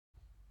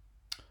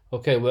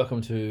Okay,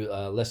 welcome to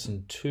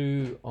lesson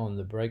 2 on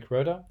the brake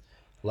rotor.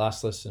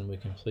 Last lesson we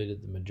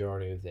completed the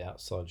majority of the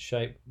outside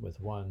shape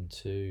with 1,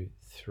 2,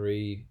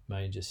 3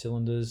 major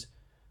cylinders.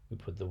 We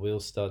put the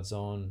wheel studs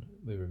on,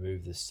 we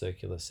removed this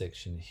circular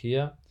section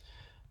here.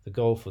 The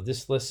goal for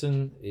this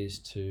lesson is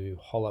to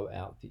hollow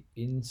out the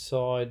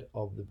inside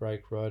of the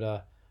brake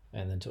rotor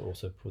and then to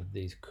also put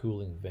these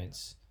cooling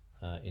vents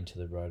into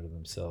the rotor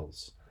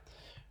themselves.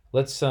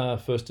 Let's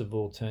first of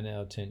all turn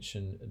our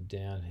attention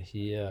down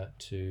here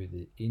to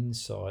the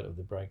inside of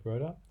the brake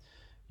rotor.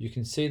 You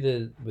can see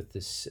that with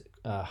this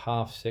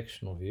half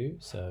sectional view,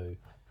 so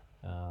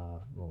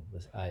well,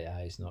 this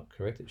AA is not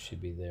correct, it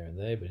should be there and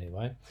there, but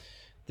anyway,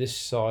 this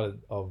side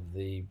of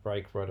the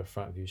brake rotor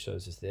front view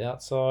shows us the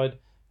outside,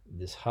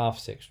 this half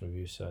sectional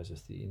view shows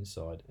us the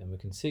inside, and we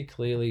can see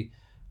clearly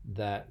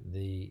that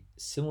the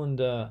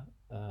cylinder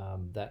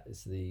that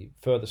is the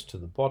furthest to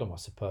the bottom, I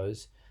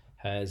suppose,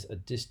 has a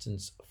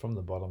distance from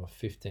the bottom of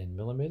 15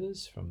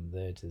 millimeters from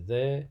there to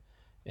there.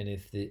 And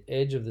if the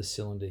edge of the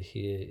cylinder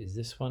here is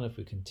this one, if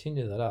we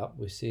continue that up,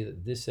 we see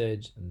that this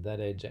edge and that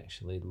edge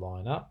actually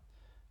line up,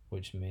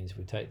 which means if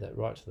we take that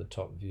right to the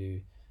top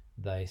view,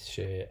 they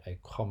share a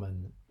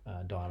common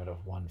diameter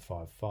of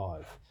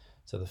 155.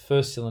 So the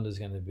first cylinder is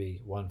going to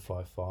be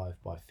 155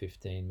 by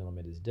 15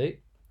 millimeters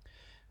deep.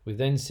 We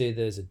then see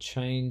there's a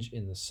change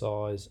in the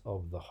size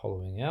of the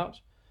hollowing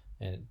out,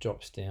 and it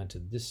drops down to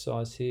this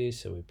size here,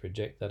 so we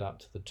project that up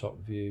to the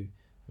top view,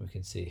 and we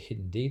can see a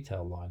hidden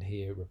detail line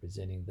here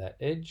representing that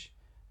edge,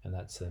 and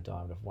that's a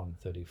diameter of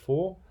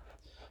 134,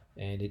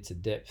 and it's a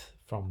depth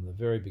from the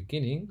very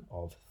beginning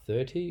of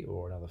 30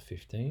 or another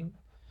 15,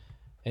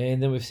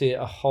 and then we see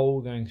a hole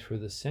going through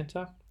the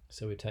center,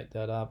 so we take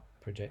that up,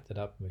 project that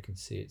up, and we can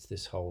see it's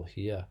this hole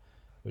here,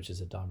 which is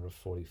a diameter of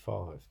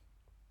 45.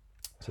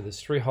 So there's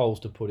 3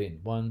 holes to put in,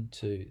 1,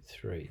 2,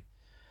 3.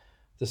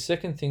 The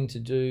second thing to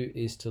do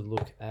is to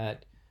look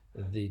at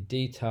the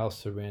details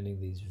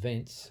surrounding these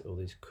vents, or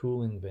these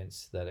cooling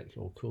vents that are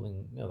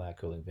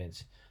cooling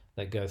vents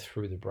that go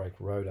through the brake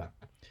rotor.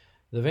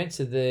 The vents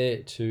are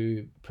there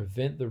to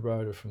prevent the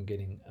rotor from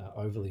getting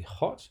overly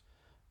hot.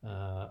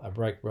 A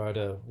brake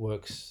rotor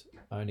works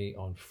only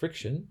on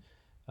friction.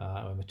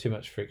 With too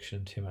much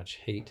friction, too much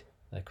heat,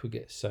 they could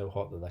get so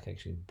hot that they can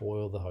actually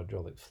boil the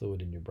hydraulic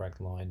fluid in your brake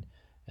line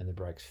and the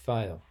brakes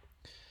fail.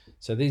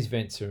 So these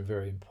vents are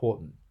very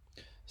important.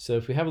 So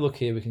if we have a look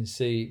here, we can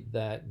see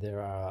that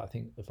there are, I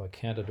think if I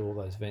counted all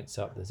those vents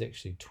up, there's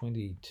actually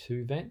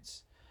 22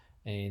 vents,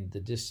 and the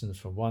distance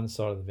from one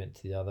side of the vent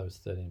to the other is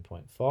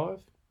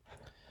 13.5.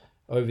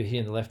 Over here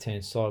on the left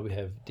hand side we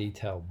have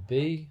detail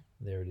B,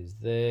 there it is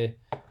there,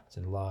 it's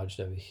enlarged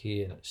over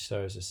here, and it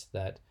shows us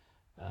that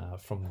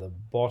from the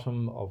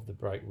bottom of the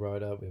brake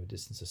rotor we have a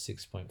distance of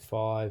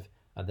 6.5,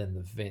 and then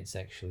the vents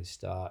actually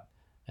start,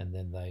 and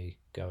then they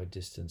go a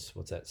distance,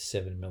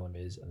 7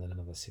 millimeters, and then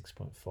another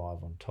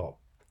 6.5 on top.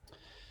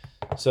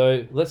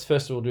 So let's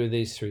first of all do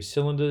these 3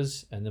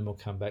 cylinders, and then we'll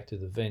come back to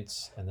the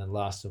vents, and then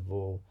last of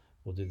all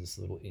we'll do this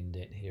little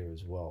indent here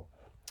as well.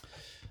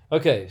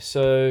 Okay,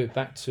 so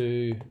back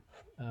to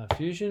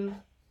Fusion,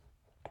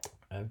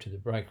 over to the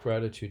brake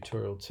rotor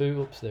tutorial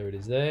 2. Oops, there it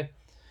is there.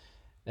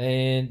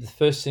 And the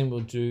first thing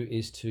we'll do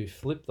is to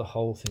flip the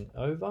whole thing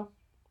over,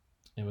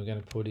 and we're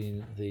going to put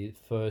in the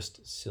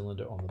first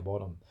cylinder on the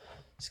bottom,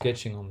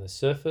 sketching on the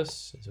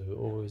surface as we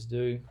always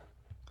do.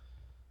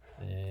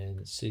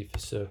 And C for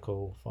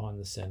circle, find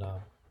the center,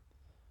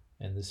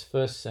 and this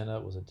first center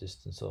was a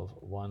distance of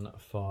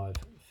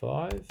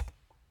 155.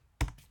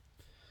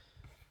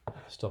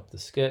 Stop the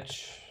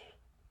sketch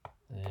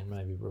and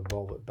maybe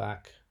revolve it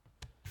back,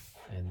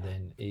 and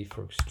then E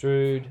for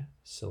extrude,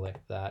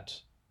 select that,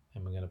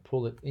 and we're going to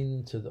pull it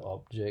into the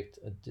object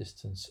a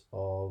distance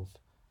of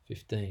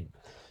 15.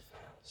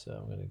 So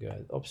I'm going to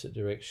go the opposite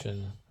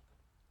direction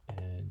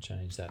and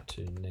change that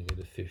to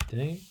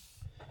 -15.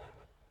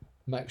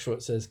 Make sure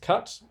it says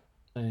cut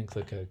and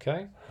click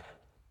OK.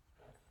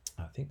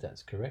 I think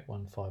that's correct,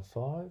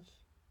 155.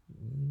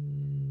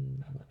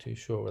 Not too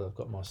sure whether I've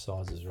got my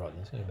sizes right.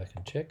 Let's go back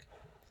and check.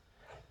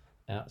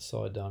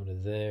 Outside diameter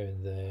there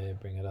and there,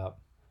 bring it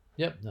up.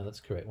 Yep, no, that's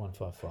correct,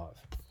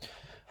 155.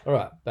 All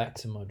right, back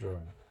to my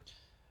drawing.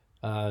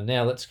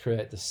 Now let's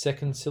create the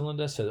second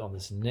cylinder, so on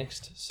this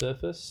next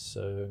surface.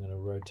 So I'm going to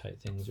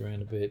rotate things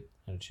around a bit.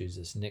 I'm going to choose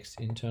this next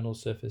internal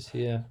surface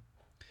here.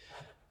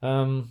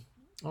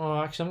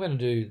 Actually, I'm going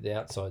to do the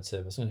outside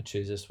surface. I'm going to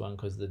choose this one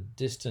because the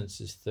distance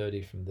is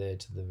 30 from there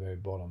to the very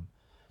bottom.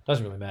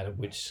 Doesn't really matter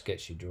which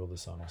sketch you draw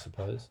this on, I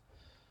suppose.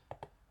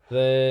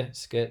 There,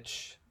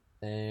 sketch,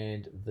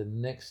 and the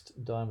next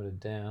diameter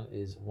down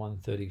is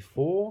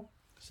 134.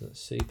 So let's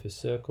C for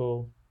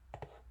circle,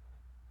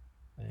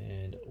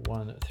 and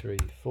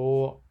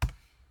 134.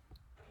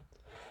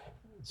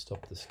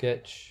 Stop the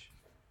sketch.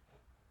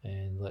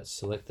 And let's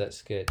select that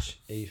sketch,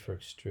 E for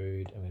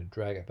extrude. I'm going to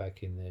drag it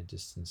back in there,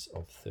 distance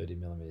of 30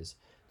 millimeters.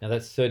 Now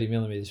that's 30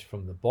 millimeters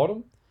from the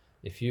bottom.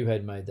 If you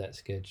had made that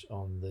sketch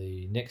on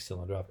the next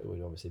cylinder up, it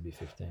would obviously be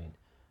 15.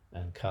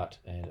 And cut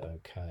and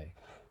OK.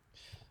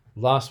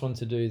 Last one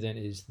to do then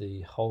is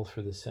the hole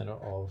through the center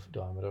of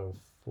diameter of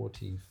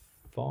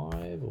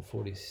 45 or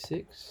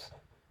 46.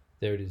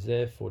 There it is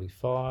there,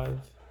 45.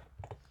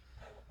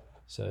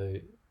 So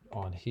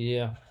on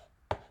here,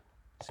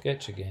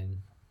 sketch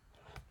again,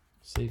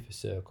 C for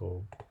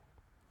circle,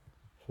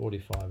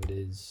 45 it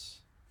is.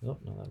 Nope,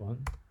 not that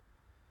one.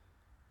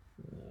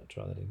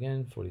 Try that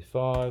again,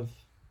 45.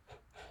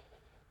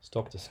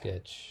 Stop the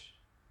sketch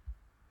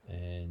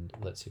and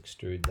let's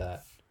extrude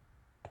that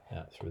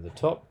out through the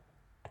top.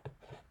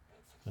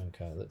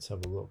 Okay, let's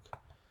have a look.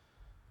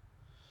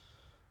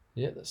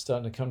 Yeah, that's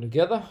starting to come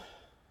together.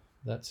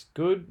 That's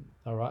good.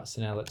 All right,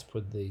 so now let's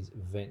put these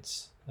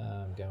vents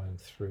going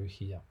through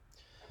here.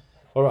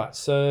 All right,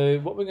 so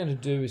what we're going to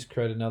do is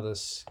create another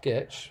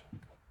sketch,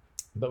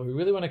 but we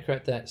really want to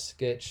create that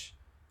sketch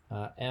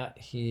out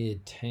here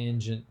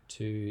tangent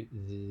to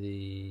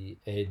the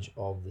edge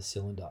of the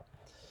cylinder.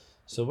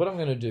 So what I'm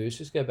going to do is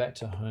just go back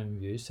to home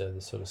view, so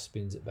this sort of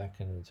spins it back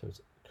into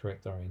its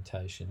correct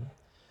orientation.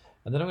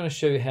 And then I'm going to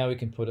show you how we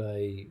can put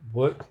a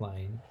work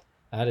plane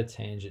at a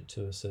tangent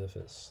to a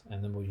surface,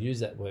 and then we'll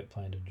use that work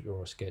plane to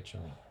draw a sketch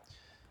on it.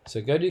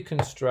 So go to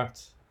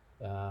construct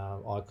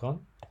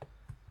icon,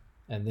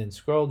 and then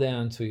scroll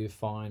down until you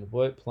find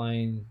work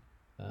plane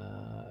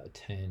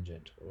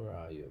tangent. Where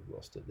are you? I've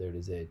lost it. There it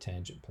is there,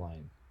 tangent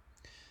plane.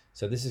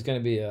 So this is going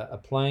to be a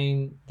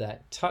plane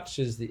that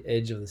touches the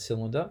edge of the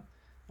cylinder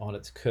on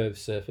its curved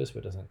surface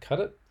but doesn't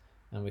cut it.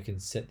 And we can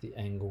set the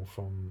angle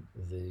from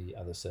the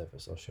other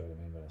surface. I'll show you what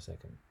I mean in a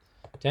second.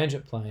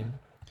 Tangent plane,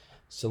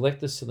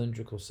 select the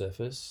cylindrical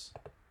surface.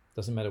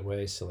 Doesn't matter where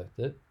you select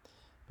it.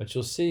 But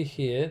you'll see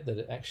here that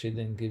it actually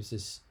then gives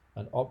us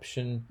an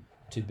option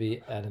to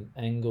be at an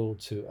angle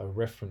to a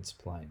reference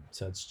plane.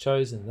 So it's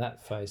chosen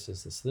that face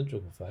as the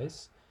cylindrical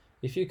face.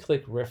 If you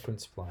click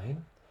reference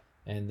plane,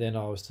 and then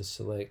I was to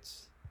select,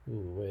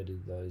 where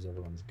did those other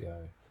ones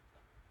go?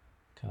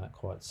 Can't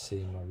quite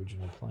see my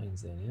original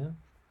planes there now.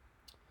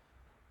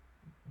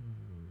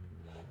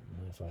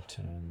 If I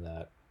turn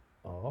that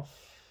off,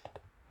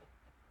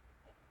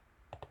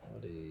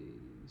 what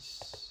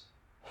is,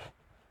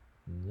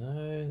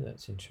 no,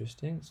 that's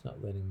interesting. It's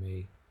not letting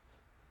me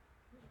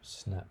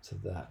snap to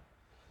that.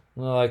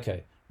 Well,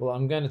 okay. Well,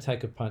 I'm going to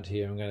take a punt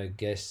here. I'm going to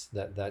guess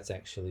that that's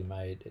actually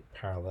made it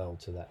parallel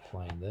to that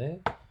plane there,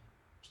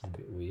 which is a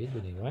bit weird,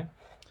 but anyway.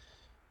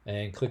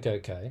 And click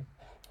OK.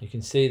 You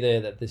can see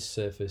there that this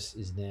surface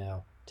is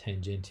now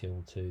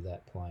tangential to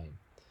that plane.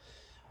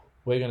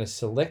 We're going to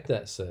select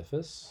that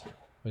surface.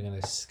 We're going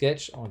to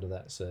sketch onto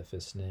that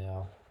surface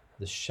now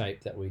the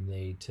shape that we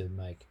need to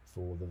make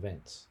for the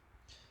vents.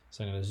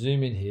 So I'm going to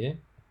zoom in here.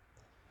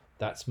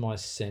 That's my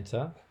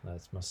center.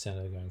 That's my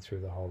center going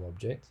through the whole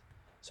object.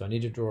 So I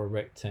need to draw a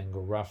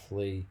rectangle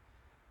roughly,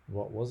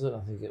 what was it?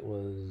 I think it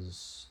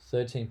was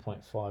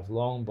 13.5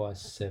 long by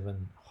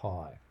 7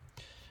 high.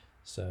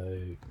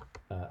 So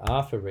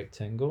R for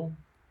rectangle,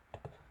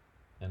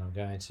 and I'm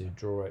going to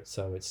draw it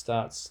so it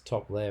starts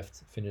top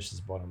left, finishes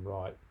bottom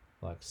right,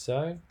 like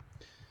so.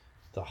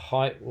 The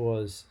height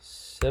was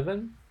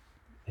 7.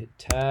 Hit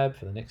tab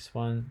for the next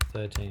one,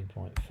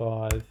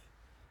 13.5,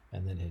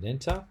 and then hit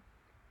enter.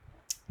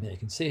 Now you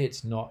can see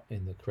it's not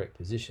in the correct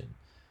position.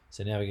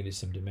 So now we're going to do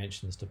some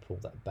dimensions to pull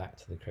that back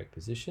to the correct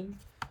position.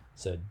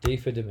 So D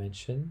for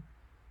dimension,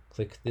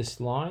 click this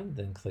line,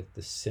 then click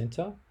the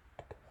center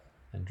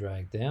and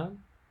drag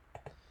down.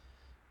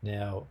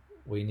 Now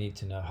we need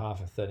to know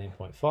half of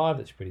 13.5.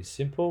 That's pretty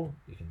simple.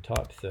 You can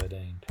type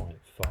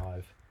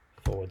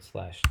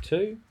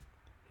 13.5/2,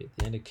 hit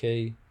the enter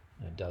key,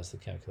 and it does the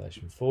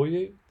calculation for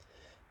you.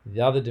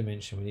 The other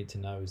dimension we need to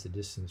know is the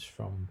distance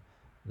from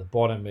the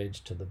bottom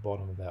edge to the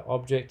bottom of our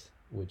object,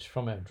 which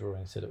from our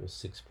drawing said it was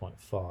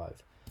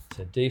 6.5.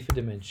 So D for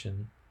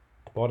dimension,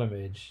 bottom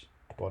edge,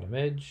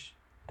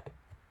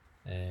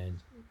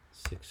 and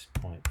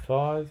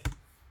 6.5.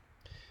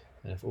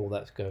 And if all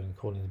that's going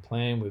according to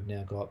plan, we've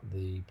now got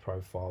the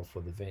profile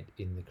for the vent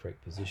in the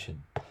correct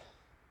position.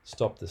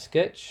 Stop the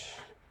sketch,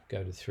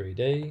 go to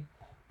 3D.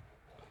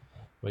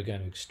 We're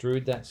going to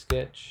extrude that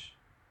sketch,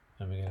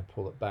 and we're going to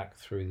pull it back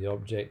through the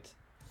object.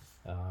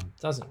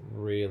 Doesn't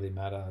really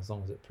matter as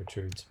long as it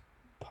protrudes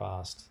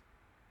past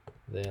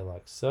there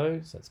like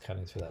so. So it's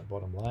cutting through that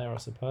bottom layer, I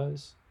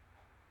suppose.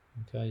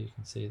 Okay, you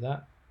can see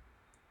that.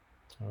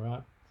 All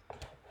right.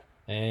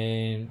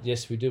 And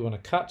yes, we do want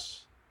to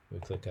cut. We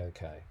click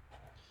OK.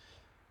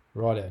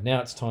 Righto,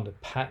 now it's time to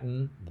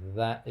pattern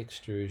that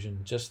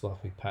extrusion just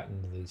like we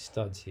patterned these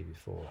studs here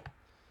before.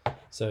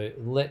 So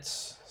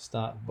let's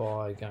start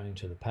by going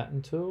to the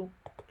pattern tool,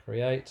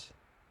 create,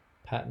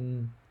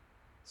 pattern,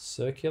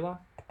 circular.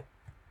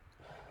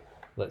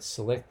 Let's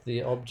select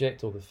the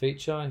object or the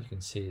feature. You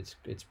can see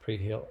it's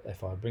pre-healed.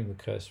 If I bring the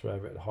cursor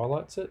over it,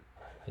 highlights it.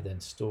 It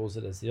then stores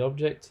it as the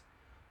object.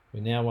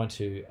 We now want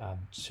to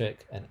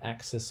check an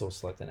axis or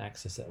select an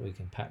axis that we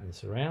can pattern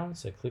this around.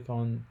 So click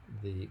on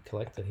the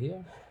collector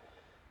here.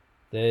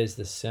 There's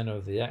the center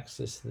of the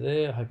axis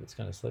there. I hope it's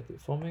going to select it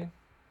for me,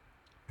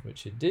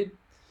 which it did.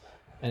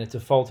 And it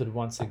defaulted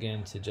once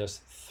again to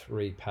just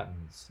 3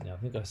 patterns. Now I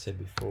think I said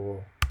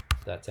before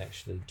that's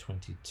actually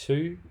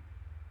 22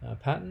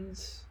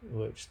 patterns,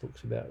 which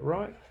looks about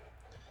right.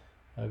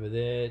 Over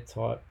there,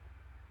 type,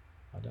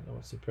 I don't know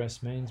what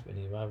suppress means, but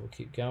anyway, we'll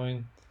keep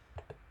going,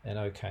 and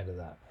OK to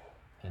that.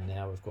 And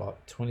now we've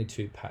got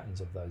 22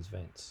 patterns of those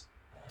vents.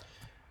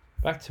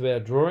 Back to our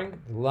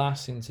drawing, the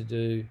last thing to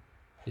do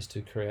is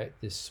to create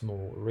this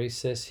small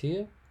recess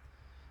here.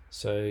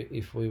 So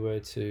if we were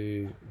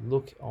to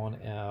look on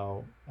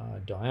our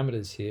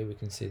diameters here, we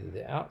can see that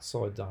the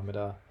outside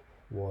diameter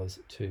was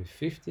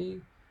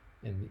 250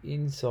 and the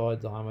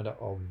inside diameter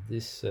of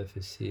this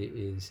surface here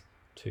is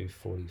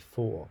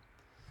 244.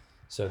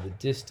 So the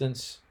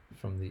distance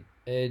from the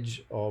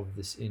edge of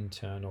this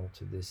internal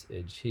to this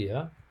edge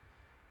here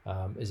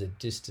is a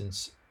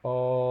distance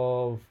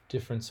of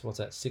difference, what's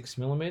that, 6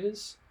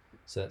 millimeters?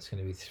 So that's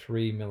going to be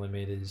 3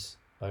 millimeters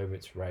over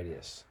its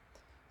radius.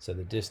 So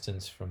the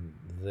distance from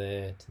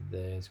there to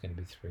there is going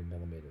to be 3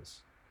 millimeters.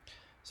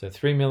 So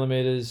 3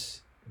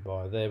 millimeters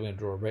by there, we're going to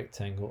draw a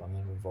rectangle and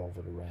then revolve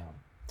it around.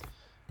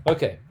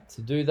 Okay,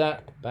 to do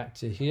that, back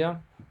to here,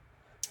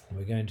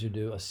 we're going to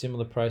do a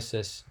similar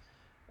process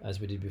as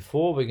we did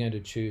before. We're going to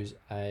choose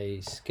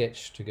a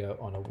sketch to go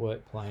on a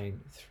work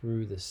plane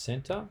through the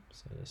center.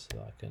 So just so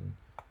I can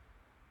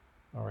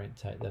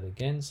orientate that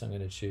again. So I'm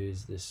going to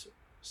choose this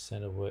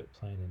center work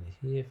plane in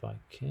here if I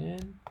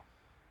can.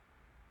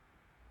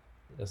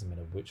 It doesn't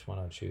matter which one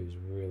I choose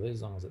really,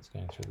 as long as it's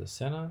going through the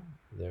center.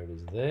 There it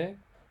is there.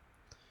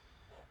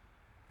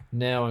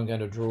 Now I'm going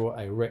to draw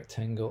a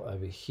rectangle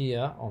over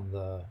here on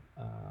the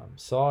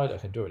side. I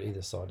can draw it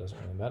either side, doesn't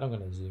really matter. I'm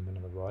going to zoom in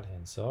on the right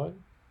hand side.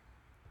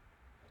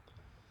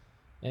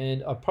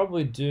 And I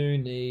probably do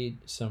need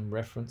some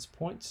reference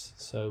points.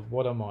 So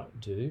what I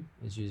might do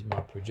is use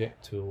my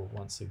project tool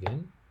once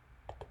again.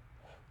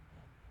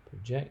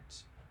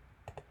 Project.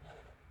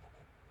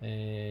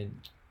 And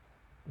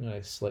I'm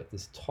going to select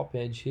this top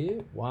edge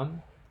here,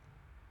 1,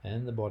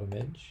 and the bottom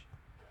edge.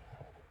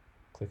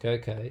 Click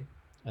OK.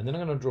 And then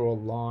I'm going to draw a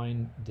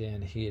line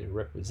down here to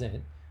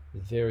represent the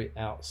very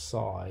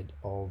outside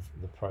of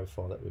the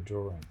profile that we're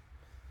drawing.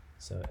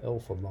 So L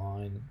for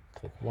line,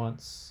 click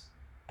once,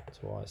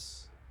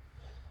 twice.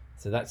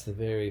 So that's the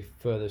very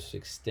furthest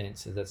extent.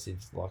 So that's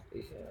if, like,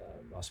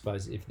 I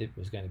suppose if it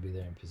was going to be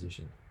there in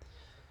position.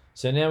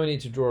 So now we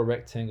need to draw a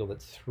rectangle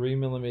that's 3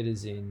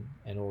 millimeters in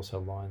and also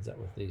lines up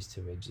with these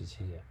two edges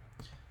here.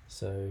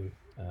 So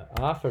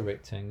R for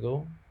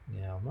rectangle.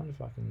 Now I wonder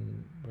if I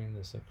can bring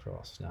this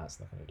across. No, it's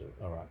not going to do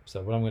it. All right.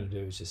 So what I'm going to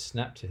do is just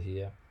snap to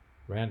here,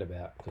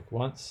 roundabout, click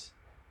once,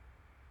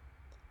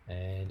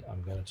 and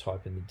I'm going to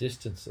type in the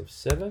distance of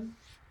 7,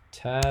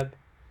 tab,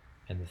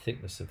 and the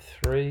thickness of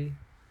 3,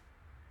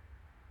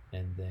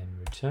 and then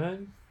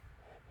return.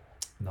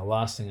 And the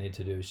last thing I need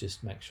to do is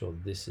just make sure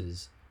this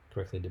is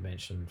correctly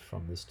dimensioned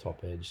from this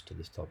top edge to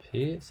this top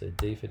here. So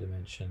D for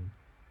dimension,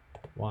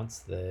 once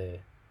there,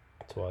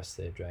 twice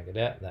there, drag it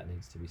out. That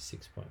needs to be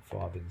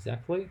 6.5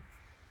 exactly.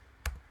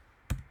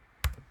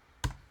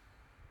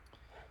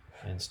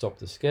 And stop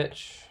the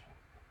sketch.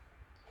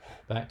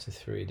 Back to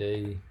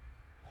 3D.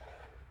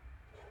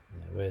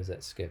 Now where's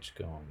that sketch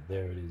gone?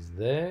 There it is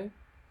there.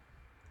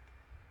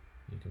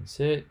 You can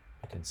see it.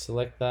 You can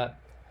select that.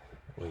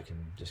 Or you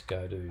can just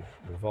go to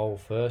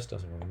revolve first,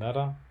 doesn't really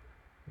matter.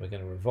 We're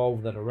going to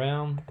revolve that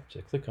around. So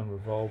click on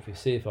revolve. You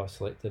see if I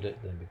selected it,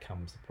 then it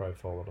becomes the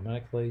profile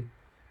automatically.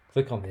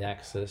 Click on the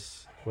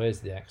axis. Where's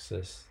the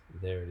axis?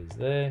 There it is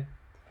there.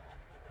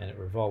 And it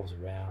revolves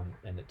around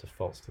and it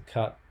defaults to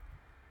cut.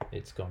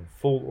 It's gone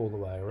full all the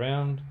way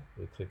around.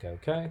 We click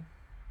OK.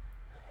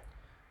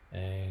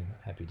 And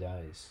happy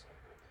days.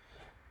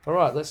 All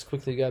right, let's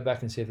quickly go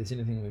back and see if there's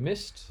anything we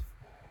missed.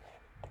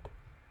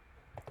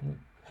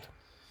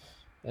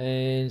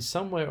 And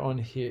somewhere on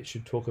here it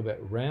should talk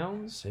about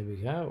rounds. Here we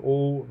go.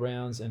 All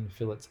rounds and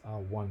fillets are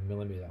 1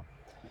 millimeter.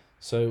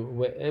 So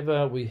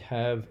wherever we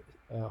have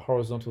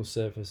horizontal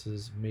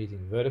surfaces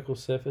meeting vertical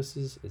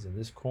surfaces is in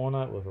this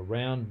corner. We have a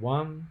round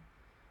 1,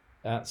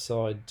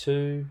 outside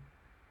 2,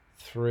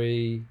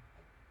 3,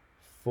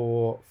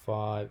 4,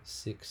 5,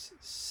 6,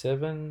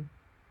 7.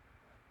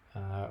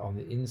 On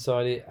the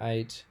inside here,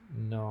 8,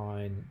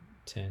 9,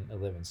 10,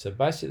 11. So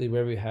basically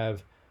where we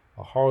have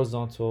a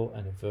horizontal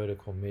and a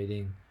vertical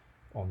meeting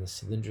on the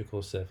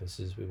cylindrical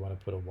surfaces, we want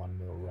to put a 1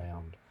 mil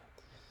round.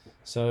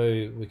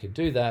 So we could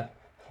do that.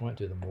 I won't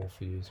do them all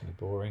for you, it's going to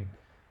be boring.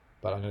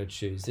 But I'm going to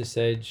choose this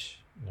edge.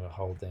 I'm going to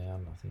hold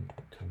down, I think,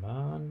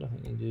 Command. I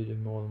think you do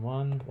more than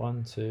one.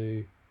 1,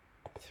 2,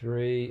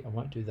 3. I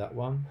won't do that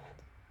one.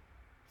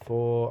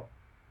 4,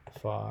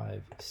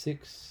 5,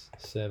 6,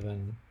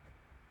 7.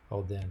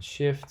 Hold down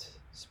Shift,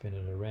 spin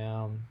it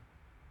around.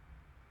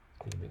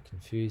 It's a bit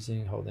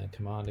confusing. Hold down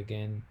Command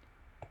again.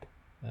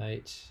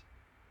 8,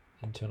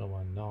 internal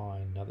 1,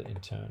 9, another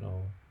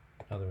internal,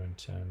 another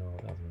internal,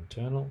 another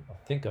internal. I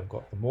think I've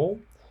got them all.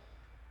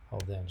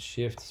 Hold down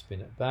Shift,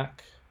 spin it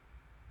back.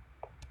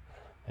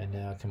 And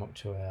now come up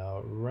to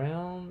our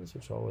rounds,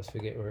 which I always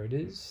forget where it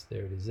is.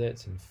 There it is there,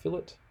 it's in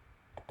fillet.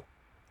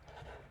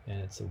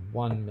 And it's a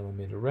 1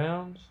 millimeter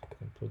round. I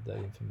can put that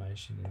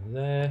information in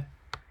there.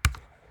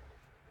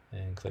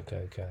 and click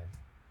OK.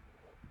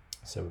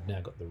 So we've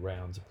now got the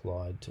rounds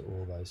applied to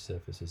all those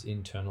surfaces,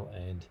 internal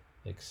and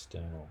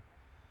external.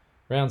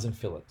 Rounds and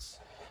fillets.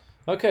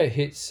 Okay,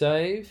 hit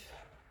save.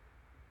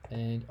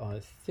 And I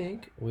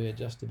think we're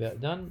just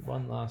about done.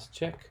 One last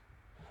check.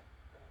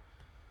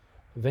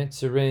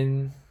 Vents are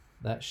in.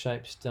 That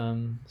shape's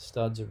done.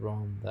 Studs are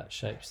on. That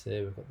shape's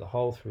there. We've got the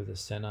hole through the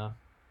center.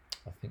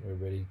 I think we're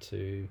ready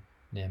to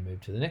now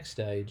move to the next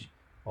stage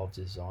of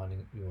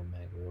designing your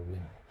mag wheel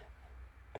wing.